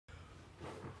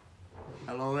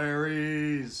Hello,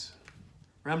 Aries.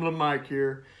 Ramblin Mike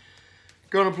here.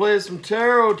 Gonna play some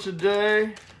tarot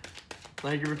today.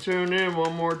 Thank you for tuning in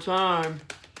one more time.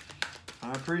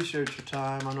 I appreciate your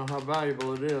time. I know how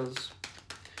valuable it is.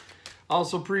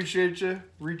 Also appreciate you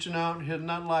reaching out and hitting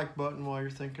that like button while you're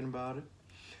thinking about it.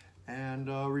 And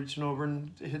reaching over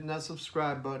and hitting that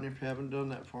subscribe button if you haven't done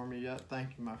that for me yet.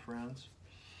 Thank you, my friends.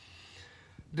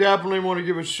 Definitely want to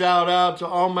give a shout out to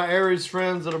all my Aries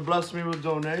friends that have blessed me with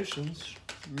donations.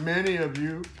 Many of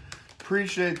you,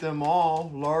 appreciate them all,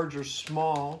 large or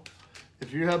small.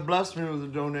 If you have blessed me with a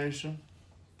donation,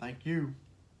 thank you.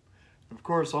 Of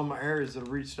course, all my Aries that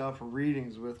have reached out for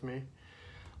readings with me.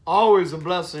 Always a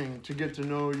blessing to get to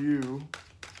know you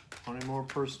on a more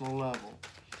personal level.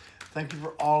 Thank you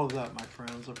for all of that, my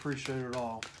friends. I appreciate it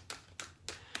all.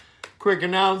 Quick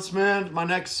announcement, my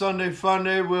next Sunday Fun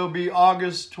Day will be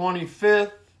August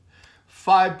 25th,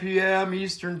 5 p.m.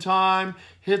 Eastern Time.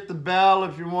 Hit the bell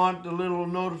if you want the little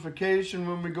notification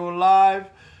when we go live,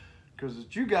 because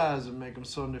it's you guys that make them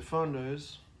Sunday Fun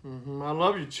Days. I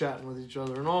love you chatting with each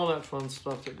other and all that fun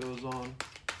stuff that goes on.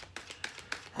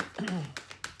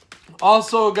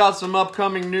 Also got some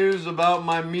upcoming news about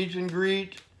my meet and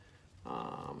greet.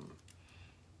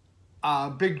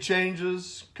 Big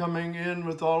changes coming in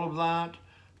with all of that.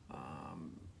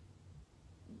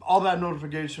 All that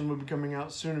notification will be coming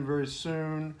out soon and very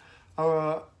soon.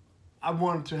 I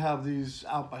wanted to have these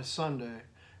out by Sunday,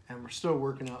 and we're still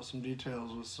working out some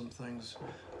details with some things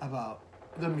about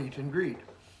the meet and greet.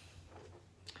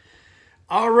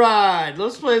 All right,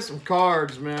 let's play some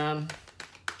cards, man.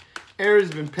 Aries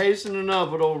has been pacing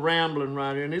enough with old Ramblin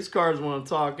right here, and these cards want to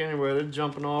talk anyway. They're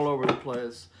jumping all over the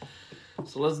place.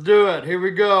 So let's do it. Here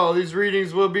we go. These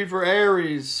readings will be for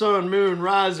Aries, Sun, Moon,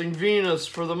 Rising, Venus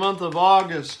for the month of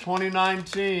August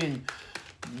 2019,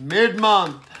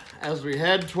 mid-month as we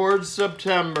head towards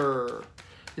September.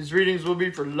 These readings will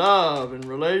be for love and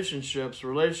relationships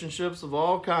of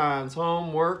all kinds,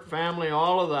 home, work, family,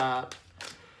 all of that.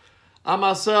 I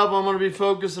myself, I'm going to be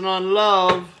focusing on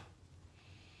love.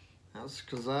 That's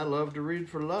because I love to read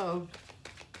for love.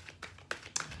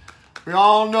 We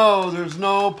all know there's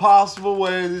no possible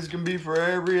way these can be for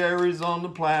every Aries on the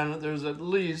planet. There's at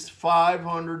least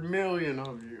 500 million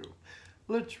of you,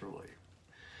 literally.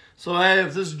 So hey,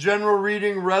 if this general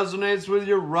reading resonates with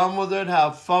you, run with it,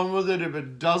 have fun with it. If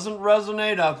it doesn't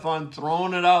resonate, have fun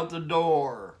throwing it out the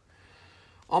door.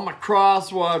 All my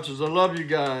cross watchers, I love you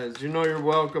guys. You know you're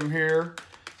welcome here.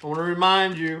 I want to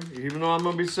remind you, even though I'm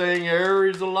going to be saying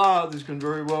Aries a lot, these can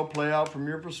very well play out from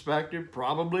your perspective,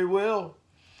 probably will.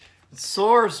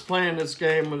 Source playing this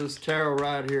game with this tarot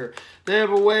right here. They have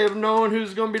a way of knowing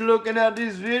who's going to be looking at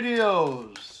these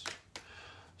videos.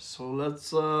 So let's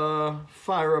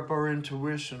fire up our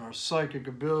intuition, our psychic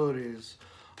abilities,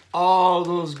 all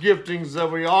those giftings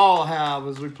that we all have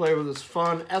as we play with this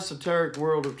fun, esoteric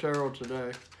world of tarot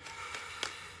today.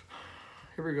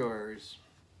 Here we go, Aries.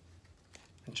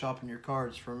 And chopping your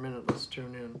cards for a minute, let's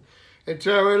tune in. Hey,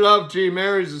 Tarot Love Team,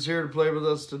 Aries is here to play with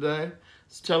us today.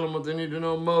 Let's tell them what they need to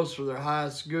know most for their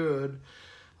highest good.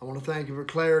 I want to thank you for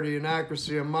clarity and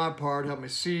accuracy on my part. Help me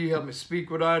see, help me speak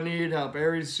what I need, help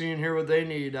Aries see and hear what they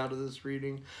need out of this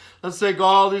reading. Let's take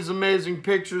all these amazing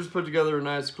pictures, put together a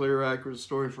nice, clear, accurate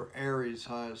story for Aries'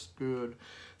 highest good.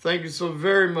 Thank you so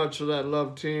very much for that,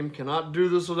 love team. Cannot do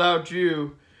this without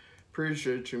you.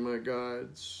 Appreciate you, my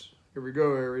guides. Here we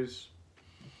go, Aries.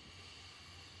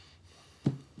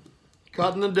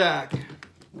 Cutting the deck.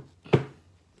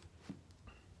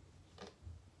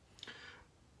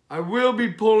 I will be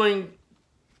pulling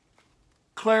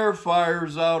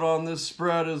clarifiers out on this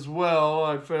spread as well.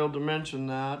 I failed to mention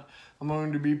that. I'm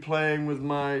going to be playing with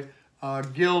my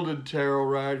gilded tarot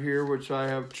right here, which I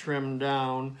have trimmed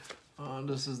down.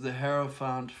 This is the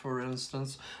Hierophant, for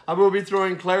instance. I will be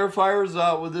throwing clarifiers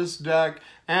out with this deck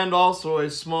and also a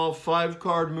small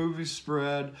 5-card movie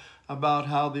spread about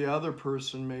how the other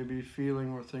person may be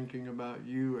feeling or thinking about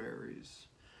you, Aries.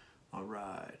 All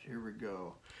right, here we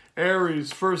go.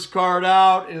 Aries, first card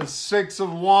out is 6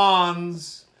 of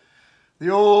Wands. The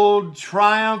old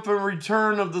triumphant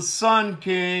return of the Sun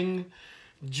King,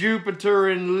 Jupiter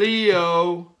in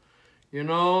Leo. You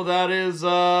know, that is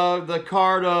the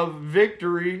card of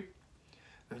victory.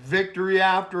 Victory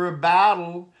after a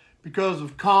battle because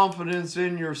of confidence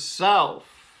in yourself.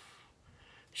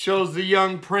 Shows the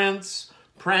young prince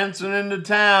prancing into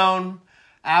town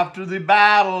after the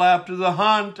battle, after the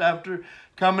hunt, after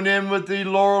coming in with the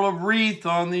laurel of wreath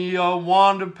on the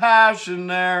wand of passion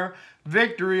there.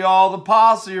 Victory, all the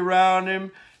posse around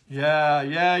him. Yeah,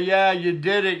 you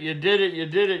did it,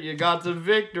 you got the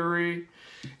victory.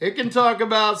 It can talk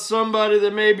about somebody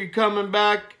that may be coming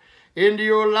back into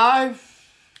your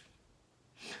life,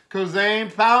 because they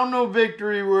ain't found no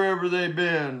victory wherever they've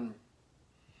been.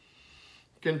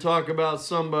 Can talk about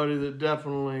somebody that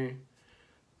definitely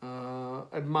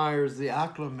admires the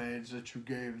acclimates that you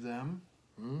gave them.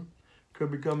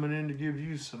 Could be coming in to give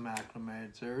you some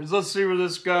acclimates, Aries. Let's see where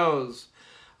this goes.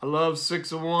 I love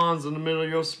 6 of Wands in the middle of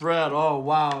your spread. Oh,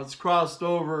 wow. It's crossed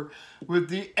over with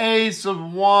the Ace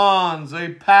of Wands, a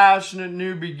passionate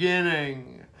new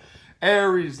beginning.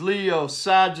 Aries, Leo,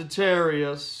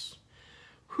 Sagittarius.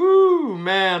 Whew,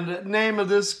 man. The name of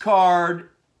this card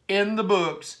in the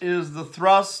books is The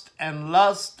Thrust and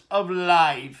Lust of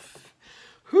Life.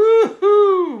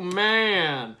 Whoo,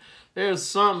 man. There's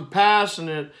something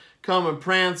passionate coming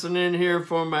prancing in here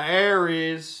for my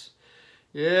Aries.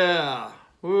 Yeah.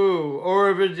 Ooh, or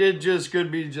if it just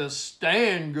could be just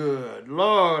staying good.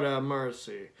 Lord have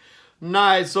mercy.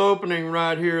 Nice opening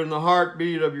right here in the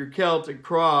heartbeat of your Celtic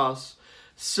cross.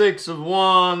 6 of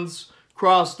Wands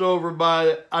crossed over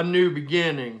by a new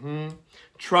beginning.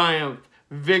 Triumph,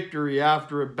 victory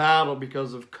after a battle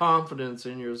because of confidence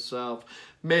in yourself.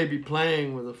 Maybe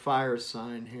playing with a fire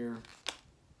sign here.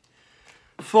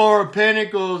 4 of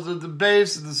Pentacles at the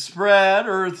base of the spread.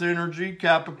 Earth energy,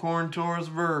 Capricorn, Taurus,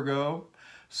 Virgo.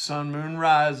 Sun, Moon,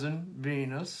 Rising,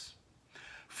 Venus.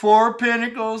 4 of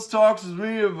Pentacles talks to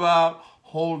me about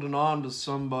holding on to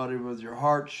somebody with your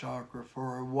heart chakra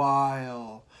for a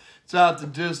while. It's out the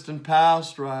distant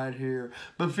past right here.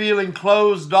 But feeling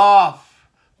closed off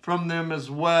from them as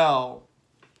well.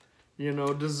 You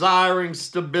know, desiring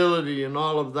stability and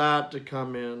all of that to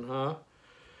come in, huh?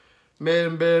 May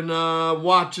have been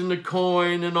watching the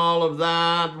coin and all of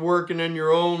that. Working in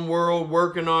your own world,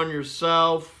 working on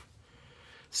yourself.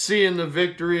 Seeing the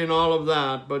victory and all of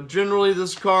that. But generally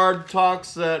this card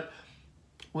talks that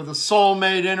with a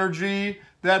soulmate energy,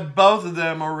 that both of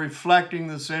them are reflecting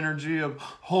this energy of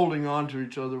holding on to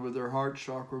each other with their heart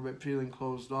chakra, but feeling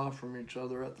closed off from each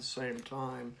other at the same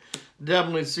time.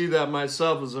 Definitely see that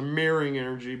myself as a mirroring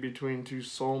energy between 2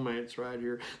 soulmates right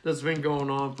here. That's been going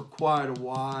on for quite a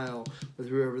while with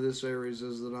whoever this Aries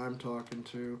is that I'm talking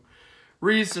to.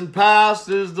 Recent past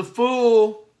is the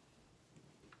Fool.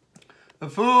 The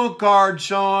Fool card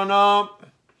showing up.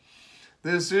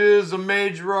 This is a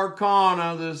major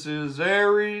arcana. This is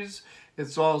Aries.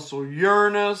 It's also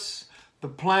Uranus, the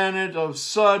planet of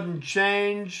sudden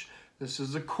change. This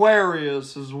is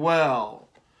Aquarius as well.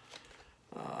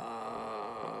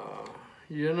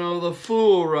 You know, the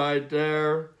Fool right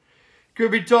there. Could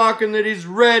be talking that he's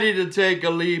ready to take a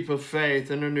leap of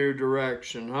faith in a new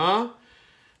direction, huh?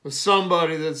 With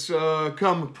somebody that's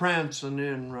come prancing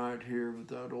in right here with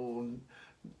that old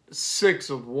 6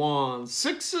 of Wands.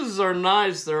 6s are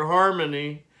nice, they're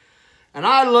harmony. And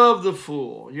I love the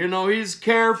Fool. You know, he's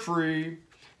carefree.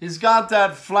 He's got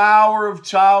that flower of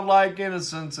childlike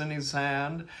innocence in his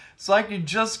hand. It's like he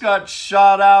just got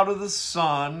shot out of the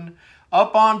sun,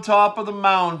 up on top of the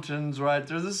mountains right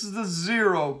there. This is the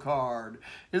 0 card.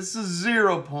 It's the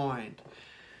 0 point.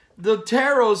 The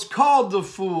tarot's called the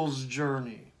Fool's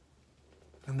Journey.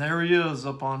 And there he is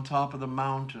up on top of the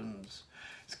mountains.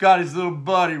 He's got his little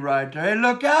buddy right there. Hey,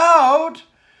 look out!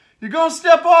 You're going to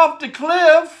step off the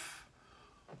cliff.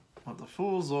 But the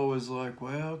Fool's always like,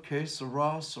 well, que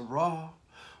sera, sera.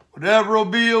 Whatever'll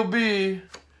be.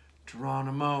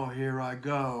 Geronimo, here I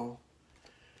go.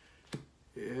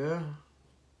 Yeah.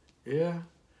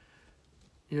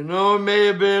 You know, it may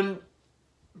have been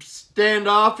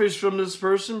standoffish from this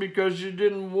person because you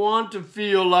didn't want to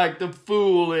feel like the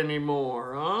Fool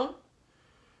anymore, huh?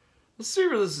 Let's see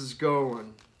where this is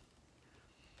going.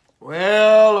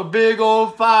 Well, a big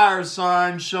old fire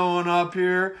sign showing up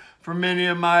here for many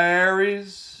of my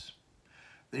Aries.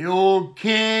 The old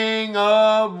King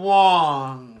of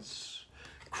Wands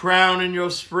crowning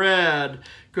your spread.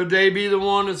 Could they be the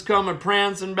one that's coming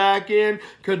prancing back in?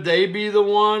 Could they be the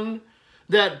one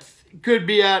that could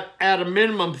be at a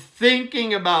minimum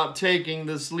thinking about taking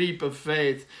this leap of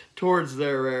faith towards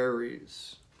their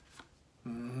Aries?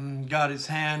 Got his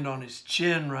hand on his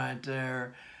chin right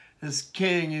there. This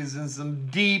king is in some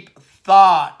deep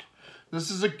thought.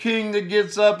 This is a king that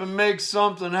gets up and makes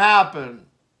something happen.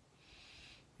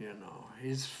 You know,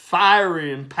 he's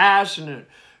fiery and passionate.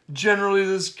 Generally,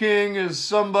 this king is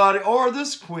somebody, or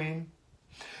this queen,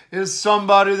 is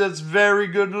somebody that's very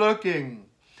good looking.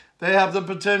 They have the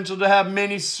potential to have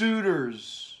many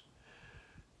suitors.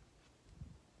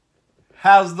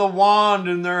 Has the wand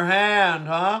in their hand,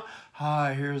 huh?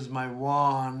 Hi, here's my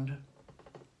wand.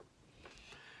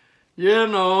 You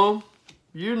know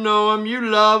him, you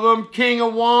love him. King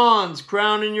of Wands,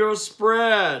 crowning your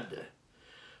spread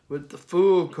with the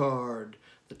Fool card.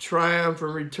 The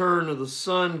triumphant return of the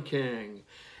Sun King.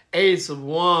 Ace of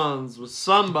Wands with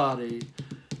somebody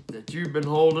that you've been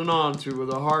holding on to with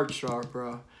a heart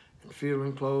chakra and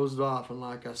feeling closed off. And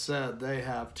like I said, they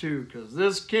have too, because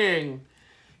this king,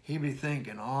 he be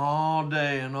thinking all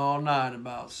day and all night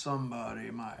about somebody,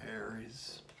 my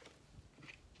Aries.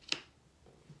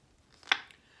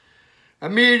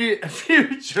 Immediate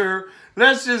future,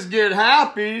 let's just get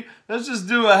happy. Let's just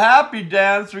do a happy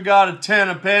dance. We got a 10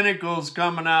 of Pentacles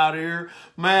coming out here.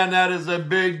 Man, that is a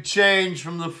big change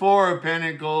from the 4 of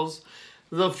Pentacles.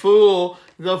 The Fool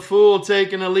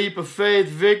taking a leap of faith,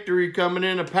 victory coming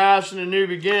in, a passion, a new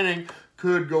beginning.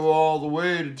 Could go all the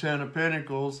way to 10 of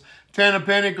Pentacles. 10 of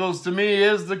Pentacles to me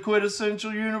is the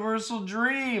quintessential universal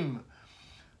dream.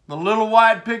 The little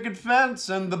white picket fence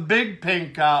and the big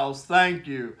pink house. Thank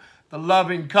you. The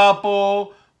loving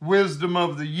couple, wisdom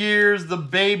of the years, the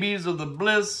babies of the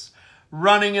bliss,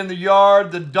 running in the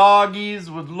yard, the doggies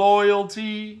with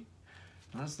loyalty.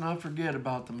 Let's not forget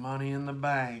about the money in the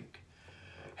bank.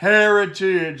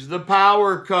 Heritage, the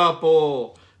power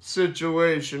couple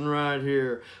situation right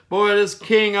here. Boy, this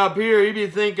king up here, he be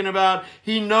thinking about,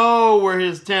 he know where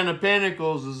his 10 of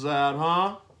Pentacles is at,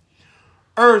 huh?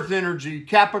 Earth energy,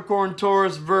 Capricorn,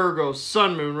 Taurus, Virgo,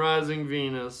 Sun, Moon, Rising,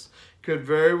 Venus. Could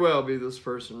very well be this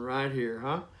person right here,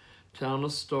 huh? Telling a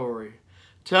story.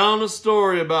 Telling a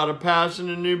story about a passion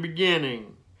and new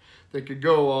beginning that could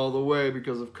go all the way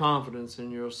because of confidence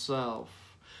in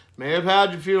yourself. May have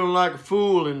had you feeling like a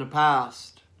fool in the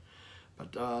past,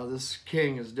 but this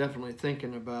king is definitely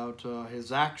thinking about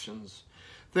his actions,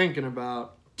 thinking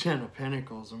about 10 of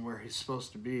Pentacles and where he's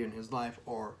supposed to be in his life,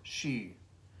 or she.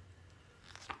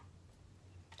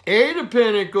 8 of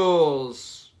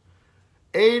Pentacles.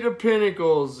 8 of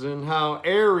Pentacles and how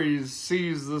Aries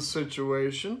sees the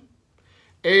situation.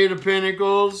 8 of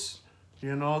Pentacles,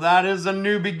 you know, that is a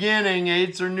new beginning.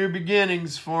 8s are new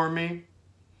beginnings for me.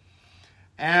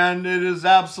 And it is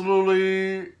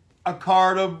absolutely a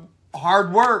card of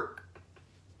hard work.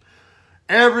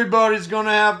 Everybody's going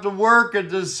to have to work at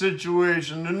this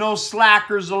situation. There are no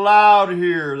slackers allowed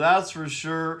here, that's for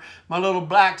sure. My little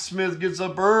blacksmith gets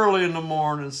up early in the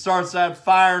morning, starts that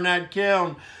fire in that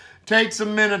kiln. Takes a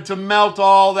minute to melt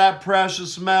all that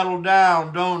precious metal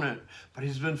down, don't it? But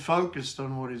he's been focused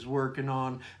on what he's working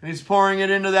on. And he's pouring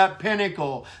it into that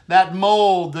pinnacle, that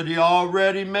mold that he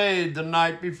already made the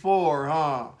night before,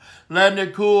 huh? Letting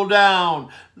it cool down,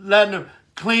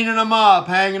 cleaning them up,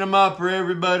 hanging them up for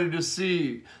everybody to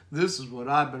see. This is what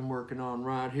I've been working on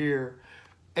right here.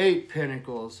 8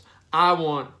 Pentacles. I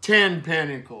want 10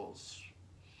 Pentacles.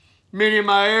 Many of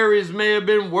my Aries may have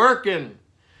been working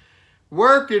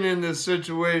in this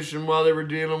situation while they were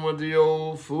dealing with the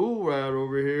old Fool right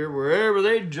over here, wherever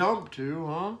they jump to,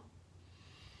 huh?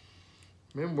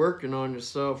 Been working on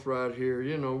yourself right here,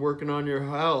 you know, working on your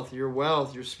health, your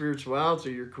wealth, your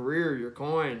spirituality, your career, your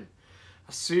coin.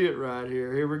 I see it right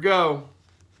here. Here we go.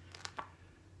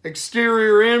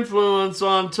 Exterior influence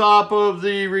on top of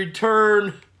the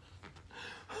return.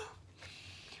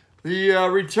 The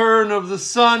return of the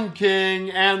Sun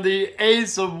King and the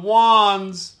Ace of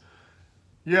Wands.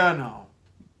 You know,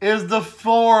 is the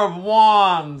 4 of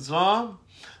Wands, huh?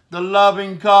 The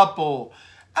loving couple.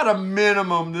 At a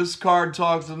minimum, this card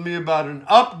talks with me about an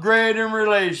upgrade in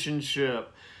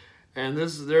relationship. And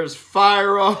there's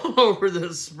fire all over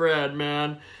this spread,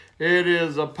 man. It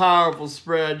is a powerful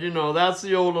spread. You know, that's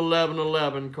the old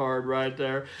 1111 card right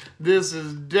there. This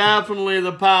is definitely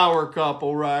the power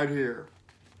couple right here.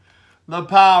 The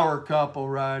power couple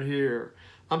right here.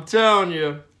 I'm telling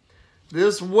you,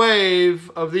 this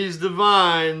wave of these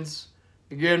divines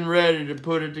are getting ready to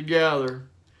put it together.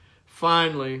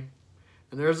 Finally.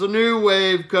 And there's a new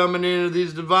wave coming in of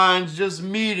these divines just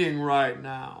meeting right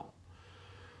now.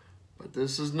 But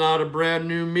this is not a brand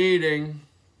new meeting.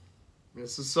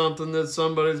 This is something that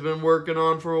somebody's been working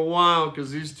on for a while,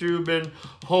 because these two have been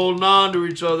holding on to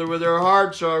each other with their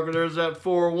heart chakra. There's that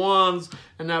 4 of Wands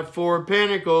and that 4 of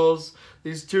Pentacles.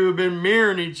 These two have been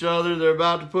mirroring each other. They're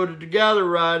about to put it together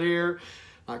right here.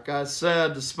 Like I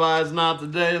said, despise not the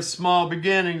day of small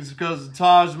beginnings, because the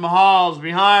Taj Mahal's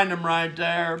behind them right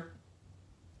there.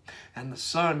 And the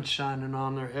sun shining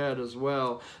on their head as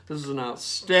well. This is an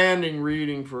outstanding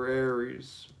reading for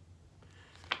Aries.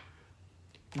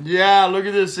 Yeah, look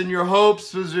at this in your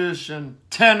hopes position.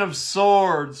 10 of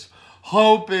Swords.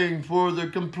 Hoping for the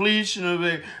completion of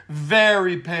a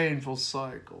very painful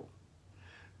cycle.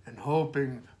 And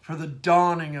hoping for the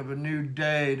dawning of a new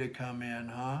day to come in,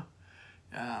 huh?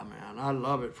 Yeah, man, I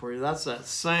love it for you. That's that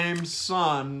same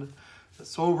sun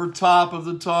that's over top of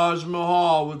the Taj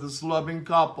Mahal with this loving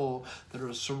couple that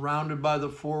are surrounded by the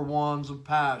 4 wands of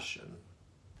passion.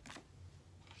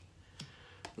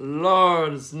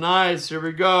 Lord, it's nice. Here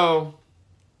we go.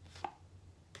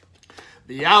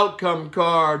 The outcome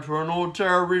card for an old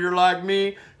tarot reader like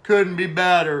me couldn't be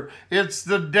better. It's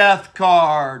the Death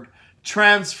card.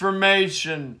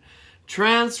 Transformation.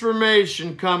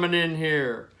 Transformation coming in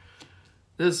here.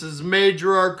 This is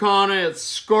Major Arcana. It's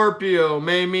Scorpio.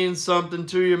 May mean something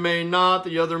to you, may not.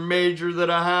 The other major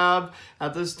that I have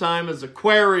at this time is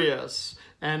Aquarius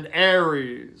and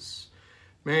Aries.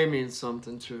 May mean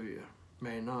something to you,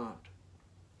 may not.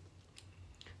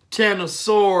 Ten of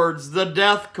Swords, the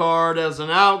Death card as an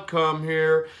outcome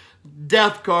here.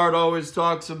 Death card always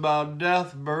talks about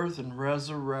death, birth, and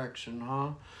resurrection,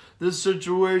 huh? This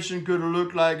situation could have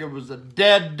looked like it was a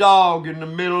dead dog in the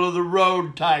middle of the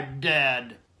road type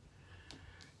dead.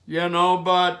 You know,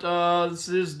 but this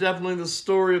is definitely the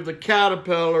story of the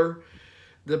caterpillar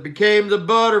that became the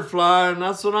butterfly, and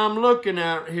that's what I'm looking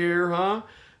at here, huh?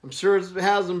 I'm sure it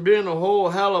hasn't been a whole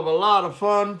hell of a lot of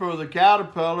fun for the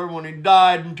caterpillar when he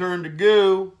died and turned to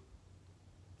goo.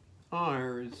 Oh,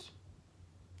 Aries.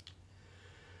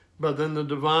 But then the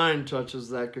divine touches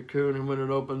that cocoon, and when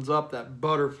it opens up, that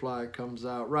butterfly comes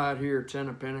out right here. 10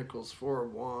 of Pentacles, 4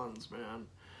 of Wands, man.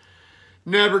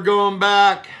 Never going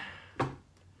back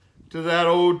to that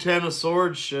old 10 of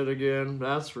Swords shit again,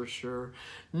 that's for sure.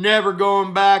 Never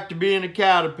going back to being a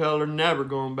caterpillar. Never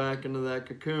going back into that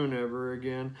cocoon ever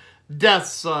again. Death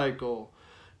cycle.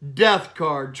 Death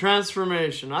card.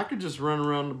 Transformation. I could just run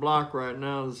around the block right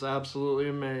now. This is absolutely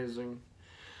amazing.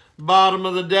 Bottom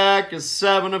of the deck is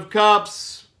 7 of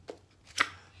Cups.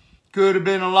 Could have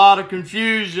been a lot of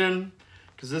confusion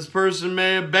because this person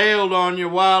may have bailed on you a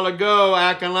while ago,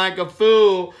 acting like a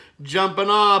fool, jumping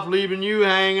off, leaving you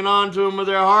hanging on to them with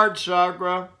their heart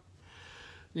chakra.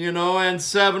 You know, and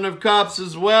 7 of Cups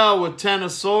as well with 10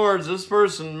 of Swords. This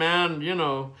person, man, you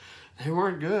know, they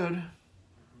weren't good.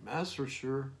 That's for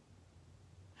sure.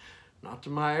 Not to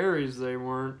my Aries, they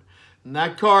weren't. And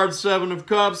that card, 7 of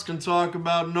Cups, can talk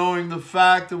about knowing the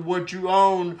fact that what you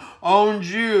own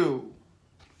owns you.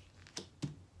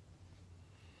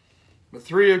 The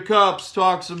 3 of Cups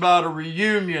talks about a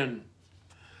reunion,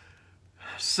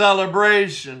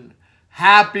 celebration,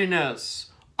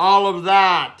 happiness, all of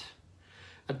that.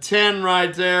 A 10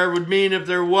 right there would mean if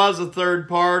there was a third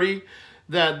party,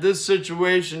 that this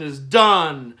situation is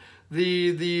done. The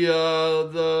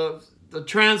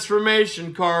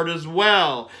transformation card as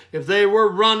well. If they were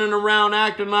running around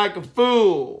acting like a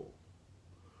fool,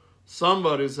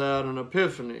 somebody's had an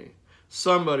epiphany.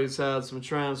 Somebody's had some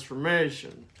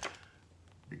transformation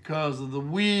because of the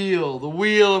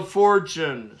wheel of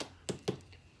fortune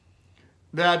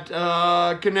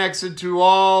that connects it to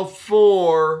all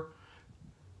 4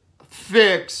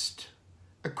 fixed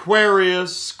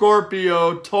Aquarius,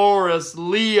 Scorpio, Taurus,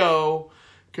 Leo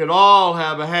could all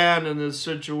have a hand in this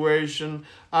situation.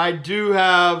 I do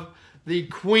have the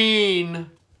Queen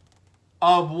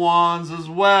of Wands as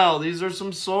well. These are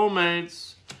some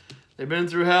soulmates. They've been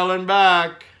through hell and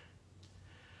back.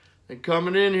 They're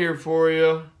coming in here for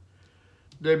you.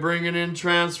 They're bringing in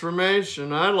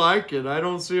transformation. I like it. I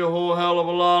don't see a whole hell of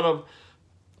a lot of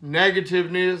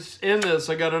negativeness in this.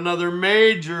 I got another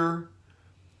major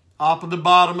off of the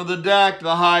bottom of the deck,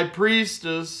 the High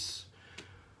Priestess,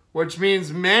 which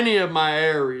means many of my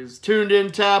Aries tuned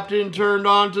in, tapped in, turned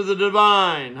on to the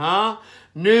divine, huh?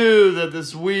 Knew that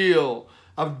this wheel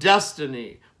of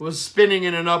destiny was spinning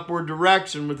in an upward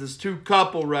direction with this 2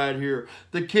 couple right here,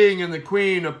 the King and the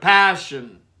Queen of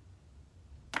Passion.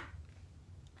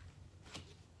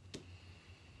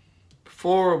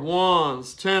 4 of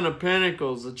Wands, 10 of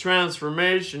Pentacles, the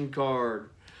transformation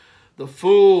card, the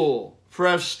Fool,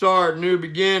 fresh start, new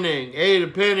beginning, 8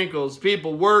 of Pentacles,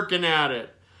 people working at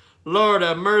it. Lord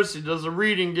have mercy, does the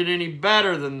reading get any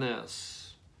better than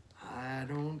this? I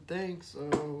don't think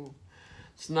so.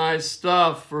 It's nice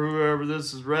stuff for whoever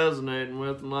this is resonating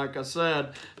with. And like I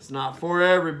said, it's not for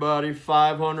everybody.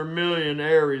 500 million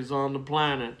Aries on the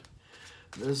planet.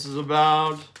 This is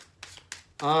about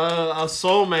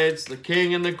soulmates, the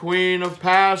King and the Queen of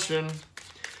Passion,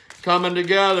 coming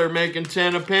together, making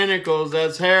 10 of Pentacles.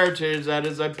 That's heritage. That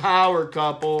is a power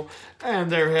couple.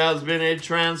 And there has been a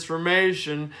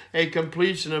transformation, a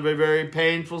completion of a very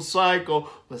painful cycle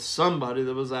with somebody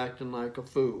that was acting like a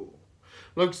fool.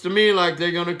 Looks to me like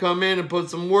they're going to come in and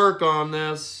put some work on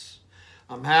this.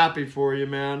 I'm happy for you,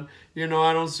 man. You know,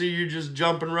 I don't see you just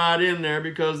jumping right in there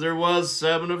because there was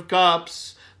 7 of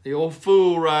Cups. The old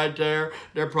fool right there.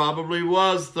 There probably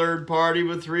was third party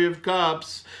with 3 of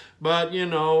Cups. But, you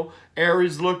know,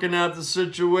 Aries looking at the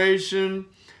situation,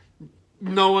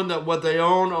 knowing that what they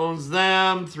own owns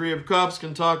them. 3 of Cups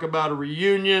can talk about a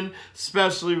reunion,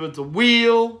 especially with the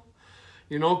wheel.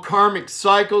 You know, karmic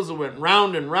cycles that went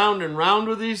round and round and round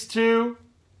with these two.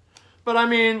 But I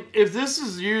mean, if this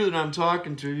is you that I'm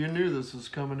talking to, you knew this was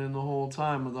coming in the whole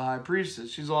time with the High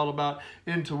Priestess. She's all about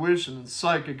intuition and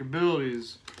psychic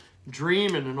abilities,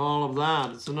 dreaming and all of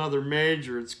that. It's another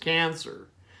major. It's Cancer,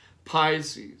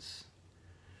 Pisces.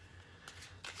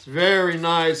 It's very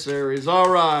nice, Aries. All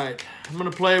right. I'm going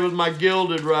to play with my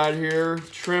gilded right here.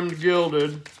 Trimmed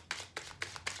gilded.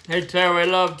 Hey, Tarot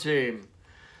Love Team.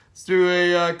 Let's do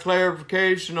a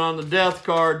clarification on the Death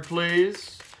card,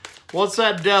 please. What's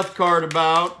that Death card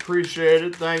about? Appreciate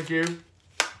it. Thank you.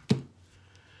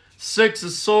 Six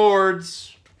of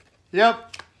Swords.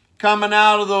 Yep. Coming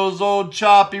out of those old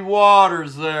choppy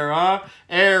waters there, huh?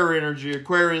 Air energy.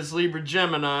 Aquarius, Libra,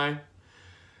 Gemini.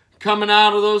 Coming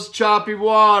out of those choppy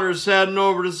waters, heading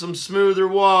over to some smoother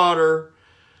water.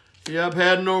 Yep,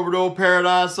 heading over to old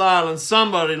Paradise Island.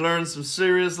 Somebody learned some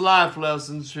serious life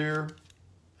lessons here.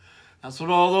 That's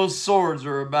what all those swords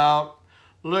are about.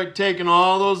 Look, taking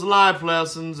all those life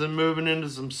lessons and moving into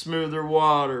some smoother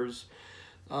waters.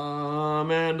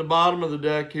 Man, the bottom of the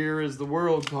deck here is the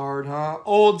World card, huh?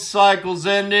 Old cycles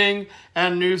ending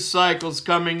and new cycles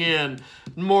coming in.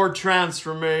 More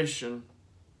transformation.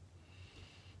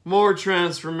 More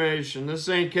transformation. This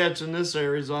ain't catching this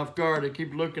Aries off guard. I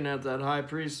keep looking at that High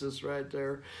Priestess right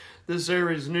there. This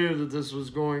Aries knew that this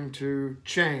was going to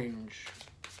change.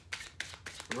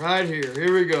 Right here.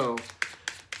 Here we go.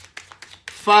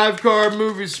 5-card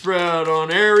movie spread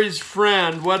on Aries'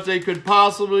 friend, what they could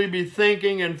possibly be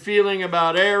thinking and feeling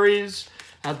about Aries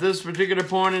at this particular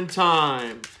point in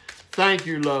time. Thank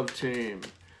you, love team.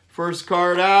 First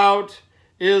card out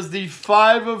is the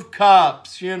 5 of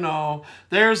Cups. You know,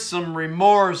 there's some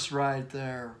remorse right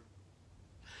there.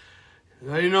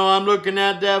 You know, I'm looking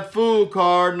at that Fool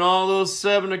card and all those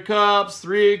 7 of Cups,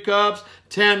 3 of Cups,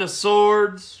 10 of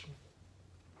Swords.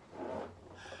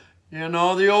 You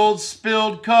know, the old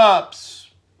spilled cups.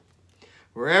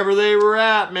 Wherever they were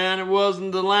at, man, it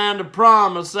wasn't the land of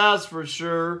promise, that's for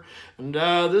sure. And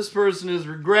this person is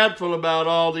regretful about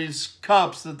all these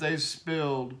cups that they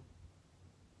spilled.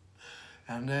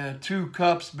 And there are 2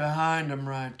 cups behind them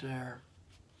right there.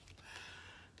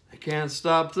 They can't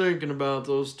stop thinking about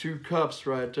those 2 cups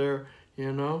right there,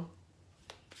 you know.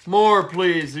 More,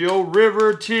 please. The old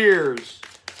river of tears.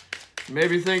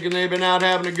 Maybe thinking they've been out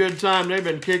having a good time. They've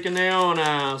been kicking their own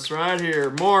ass right here.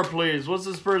 More, please. What's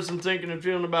this person thinking and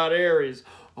feeling about Aries?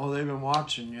 Oh, they've been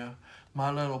watching you.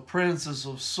 My little Princess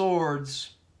of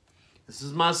Swords. This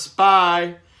is my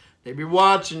spy. They be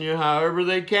watching you however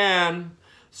they can.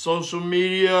 Social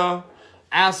media,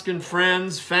 asking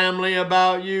friends, family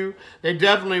about you. They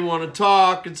definitely want to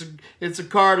talk. It's a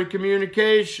card of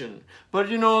communication. But,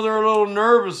 you know, they're a little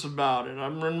nervous about it. I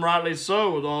mean, rightly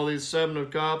so, with all these 7 of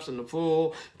Cups and the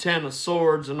Fool, 10 of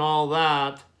Swords and all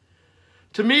that.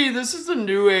 To me, this is a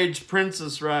New Age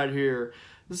princess right here.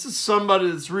 This is somebody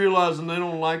that's realizing they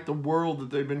don't like the world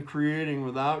that they've been creating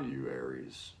without you,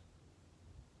 Aries.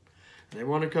 They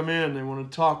want to come in. They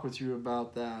want to talk with you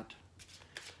about that.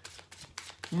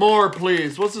 More,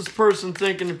 please. What's this person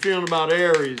thinking and feeling about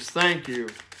Aries? Thank you.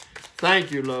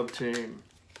 Thank you, love team.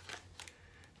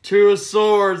 2 of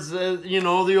Swords, you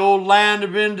know, the old land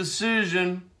of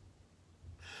indecision.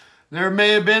 There may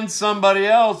have been somebody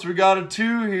else. We got a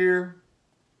 2 here.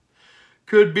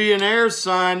 Could be an air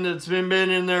sign that's been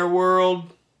in their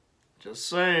world. Just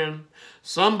saying.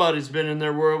 Somebody's been in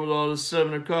their world with all the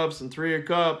 7 of Cups and 3 of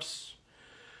Cups.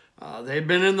 They've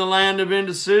been in the land of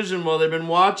indecision while they've been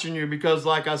watching you because,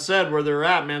 like I said, where they're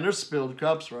at, man, there's spilled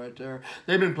cups right there.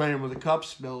 They've been playing with a cup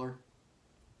spiller.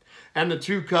 And the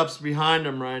 2 cups behind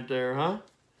them right there, huh?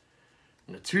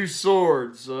 And the 2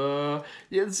 swords.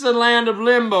 It's a land of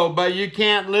limbo, but you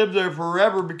can't live there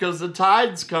forever because the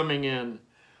tide's coming in.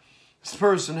 This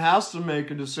person has to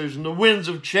make a decision. The winds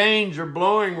of change are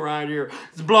blowing right here.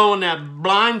 It's blowing that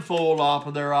blindfold off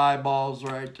of their eyeballs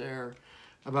right there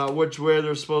about which way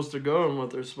they're supposed to go and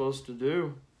what they're supposed to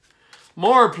do.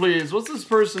 More, please. What's this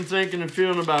person thinking and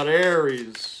feeling about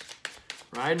Aries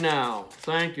right now?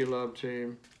 Thank you, love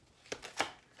team.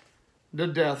 The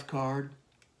Death card.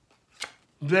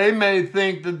 They may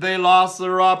think that they lost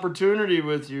their opportunity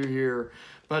with you here,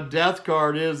 but Death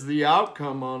card is the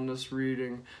outcome on this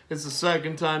reading. It's the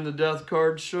second time the Death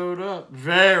card showed up.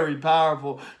 Very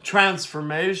powerful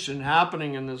transformation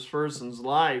happening in this person's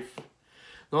life.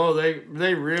 Oh,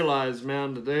 they realize,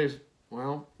 man, that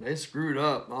they screwed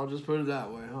up. I'll just put it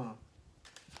that way, huh?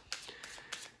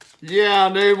 Yeah,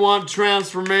 they want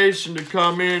transformation to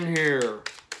come in here.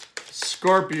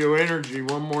 Scorpio energy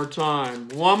one more time.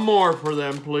 One more for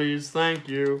them, please. Thank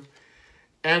you.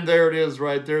 And there it is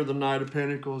right there, the Knight of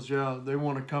Pentacles. Yeah, they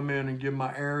want to come in and give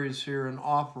my Aries here an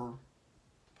offer.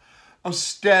 A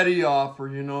steady offer,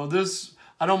 you know. This,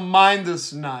 I don't mind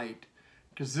this Knight,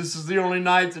 because this is the only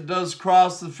Knight that does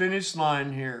cross the finish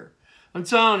line here. I'm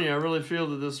telling you, I really feel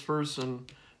that this person,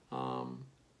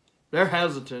 they're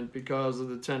hesitant because of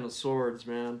the Ten of Swords,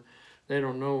 man. They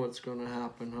don't know what's going to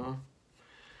happen, huh?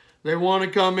 They want to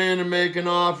come in and make an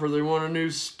offer. They want a new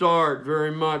start,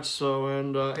 very much so.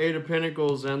 And Eight of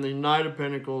Pentacles and the Knight of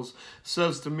Pentacles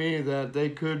says to me that they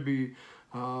could be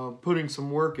putting some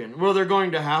work in. Well, they're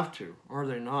going to have to, are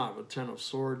they not? With Ten of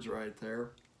Swords right there.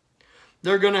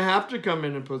 They're going to have to come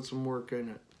in and put some work in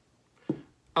it.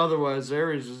 Otherwise,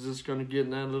 Aries is just going to get in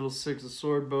that little Six of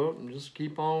Sword boat and just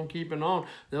keep on keeping on.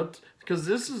 Because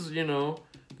this is, you know,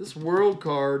 this World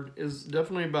card is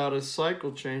definitely about a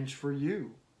cycle change for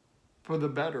you. For the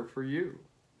better for you.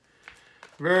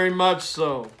 Very much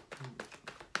so.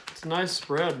 It's a nice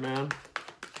spread, man.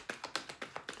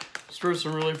 This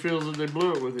person really feels that they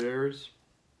blew it with the Aries.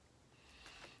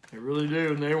 They really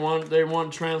do. And they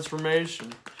want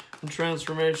transformation. And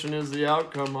transformation is the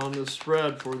outcome on this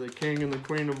spread for the King and the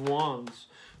Queen of Wands.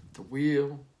 The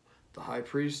Wheel, the High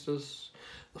Priestess,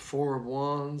 the Four of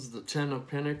Wands, the Ten of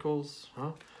Pentacles.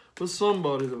 Huh? With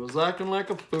somebody that was acting like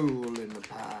a fool in the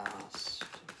past.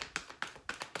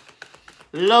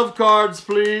 Love cards,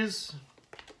 please.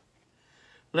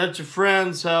 Let your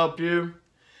friends help you.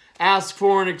 Ask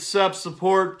for and accept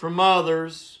support from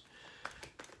others.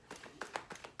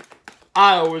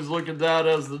 I always look at that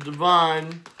as the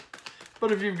divine.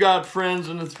 But if you've got friends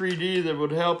in the 3D that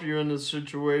would help you in this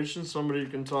situation, somebody you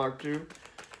can talk to,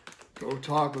 go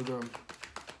talk with them.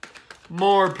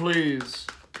 More, please.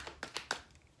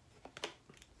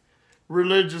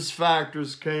 Religious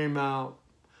factors came out.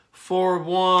 Four of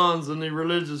Wands and the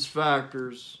religious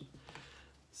factors.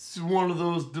 This is one of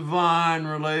those divine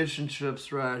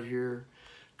relationships right here.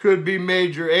 Could be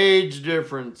major age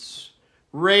difference,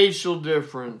 racial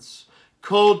difference,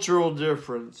 cultural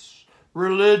difference,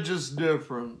 religious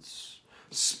difference,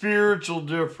 spiritual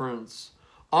difference.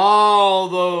 All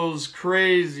those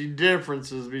crazy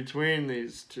differences between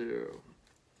these two.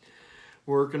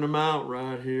 Working them out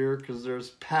right here because there's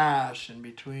passion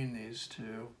between these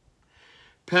two.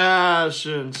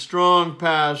 Passion, strong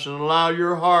passion. Allow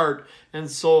your heart and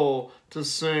soul to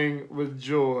sing with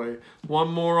joy. One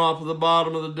more off of the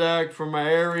bottom of the deck for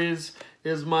my Aries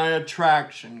is my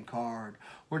attraction card,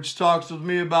 which talks with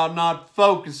me about not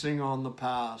focusing on the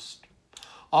past.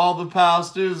 All the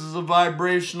past is a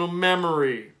vibrational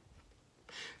memory.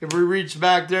 If we reach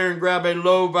back there and grab a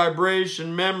low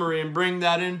vibration memory and bring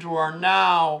that into our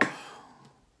now,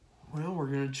 well, we're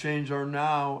going to change our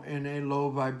now in a low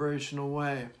vibrational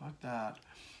way. Like that.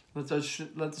 Let the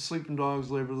sleeping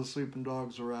dogs live where the sleeping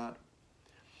dogs are at.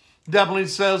 Definitely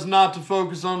says not to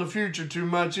focus on the future too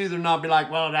much either. Not be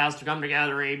like, well, it has to come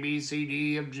together, A, B, C,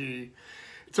 D, E, F, G.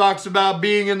 It talks about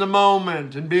being in the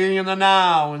moment and being in the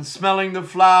now and smelling the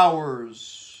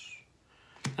flowers.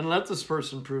 And let this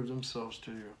person prove themselves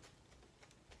to you.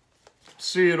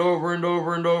 See it over and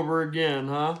over and over again,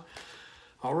 huh?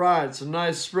 All right, it's a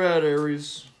nice spread,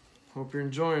 Aries. Hope you're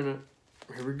enjoying it.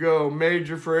 Here we go.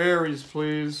 Major for Aries,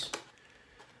 please.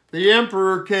 The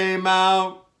Emperor came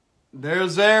out.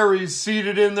 There's Aries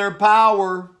seated in their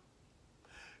power.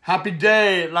 Happy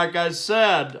day, like I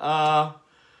said.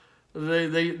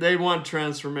 They want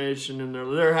transformation in there.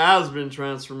 There has been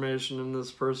transformation in this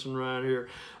person right here.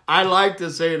 I like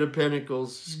this Eight of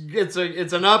Pentacles. It's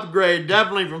an upgrade,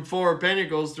 definitely from Four of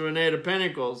Pentacles to an Eight of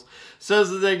Pentacles. Says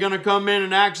that they're going to come in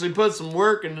and actually put some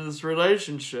work into this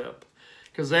relationship.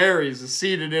 Because Aries is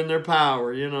seated in their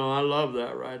power. You know, I love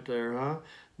that right there, huh?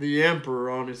 The Emperor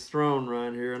on his throne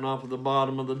right here. And off of the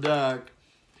bottom of the deck,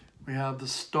 we have the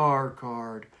Star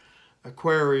card.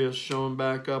 Aquarius showing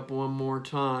back up one more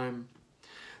time.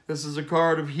 This is a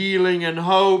card of healing and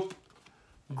hope.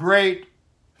 Great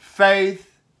faith.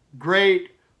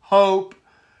 Great hope.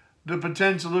 The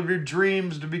potential of your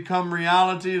dreams to become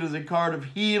reality. It is a card of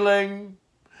healing.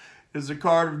 It is a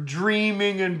card of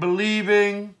dreaming and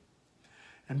believing.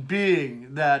 And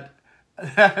being that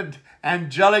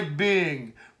angelic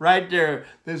being right there.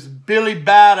 This Billy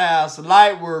Badass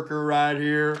light worker right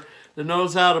here that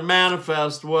knows how to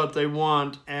manifest what they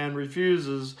want and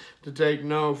refuses to take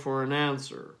no for an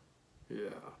answer. Yeah.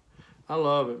 I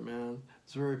love it, man.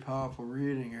 It's a very powerful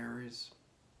reading, Aries.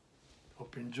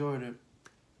 Hope you enjoyed it.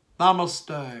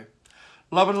 Namaste.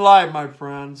 Love and light, my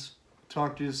friends.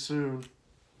 Talk to you soon.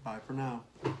 Bye for now.